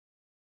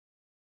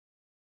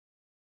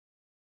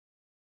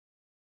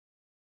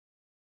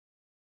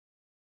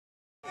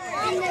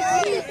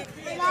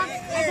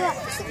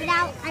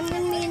Now I'm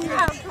gonna be in the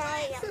now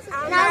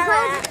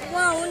coach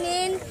going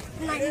in.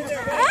 Why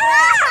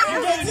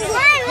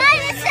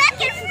the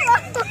second floor?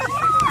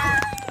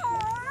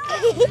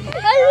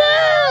 Hello.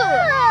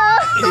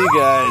 You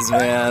guys,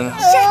 man.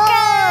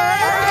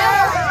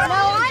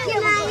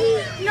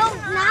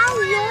 Now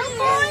you're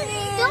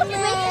don't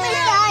make me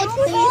die,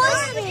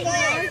 please.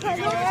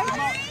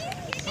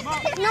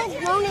 No,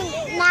 running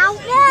now.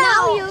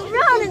 Now you're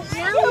running.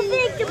 Now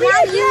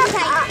you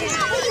take.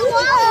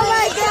 Oh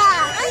my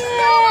God!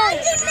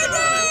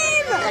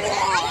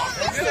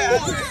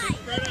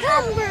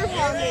 Number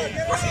for me.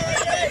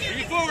 Are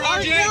you forward,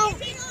 RJ?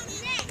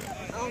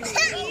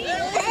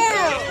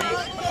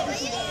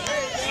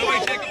 Somebody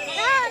take it.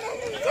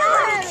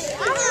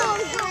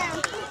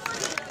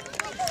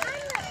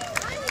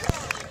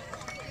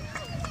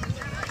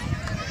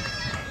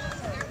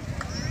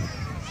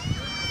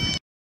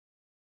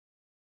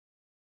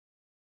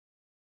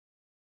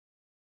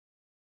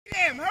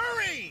 Damn,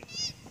 hurry!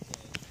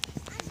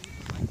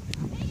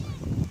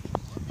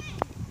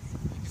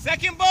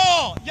 Second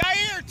ball,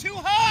 Yair, too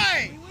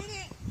high! Can we win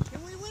it?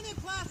 Can we win it,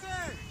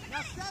 Placer?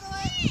 Now settle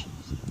it!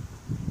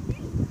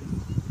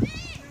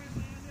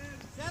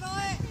 Settle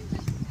it!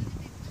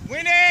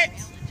 Win it!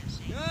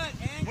 Good,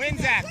 and Win,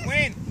 Zach,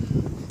 win!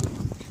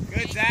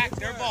 Good, Zach,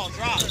 their ball,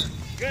 drop.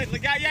 Good,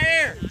 look out,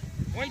 Yair!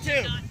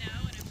 1-2.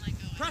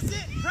 press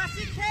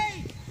it,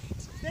 Kate!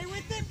 Stay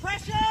with it,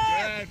 pressure!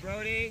 Good,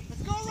 Brody.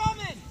 Let's go,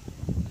 Roman!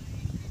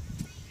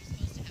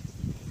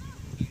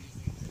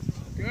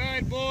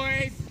 Good,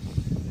 boys.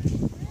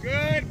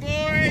 Good,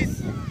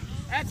 boys.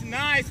 That's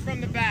nice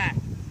from the back.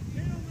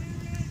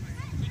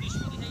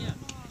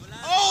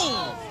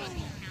 Oh!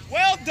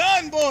 Well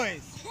done,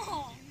 boys.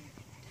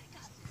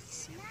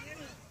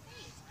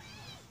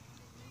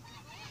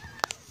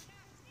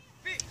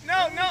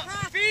 No,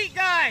 feet,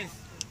 guys.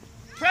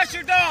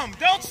 Pressure dome.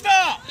 Don't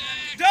stop.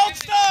 Don't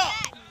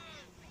stop.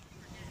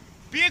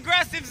 Be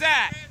aggressive,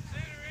 Zach.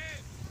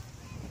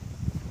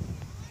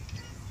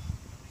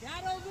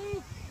 Shadow,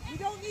 Luke. We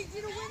don't need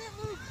you to win it,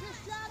 Luke.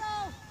 Just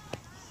shadow.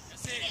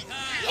 That's it.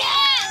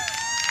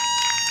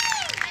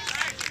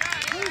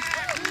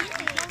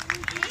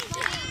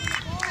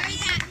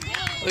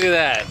 Look at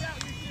that.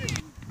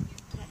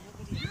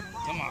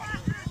 Come on.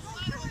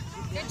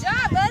 Good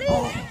job, buddy.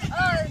 Oh,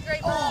 that's a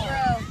great ball,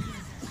 bro.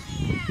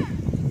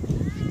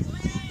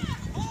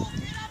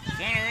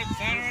 Center it,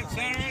 center it,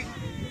 center it.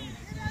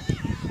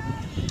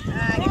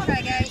 Good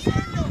try, guys.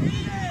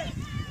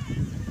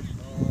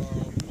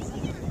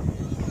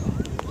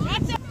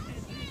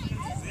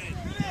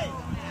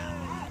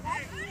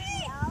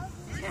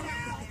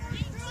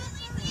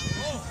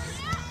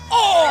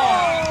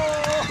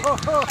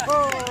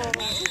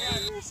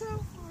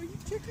 Are you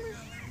ticklish?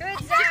 Good,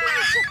 Zach.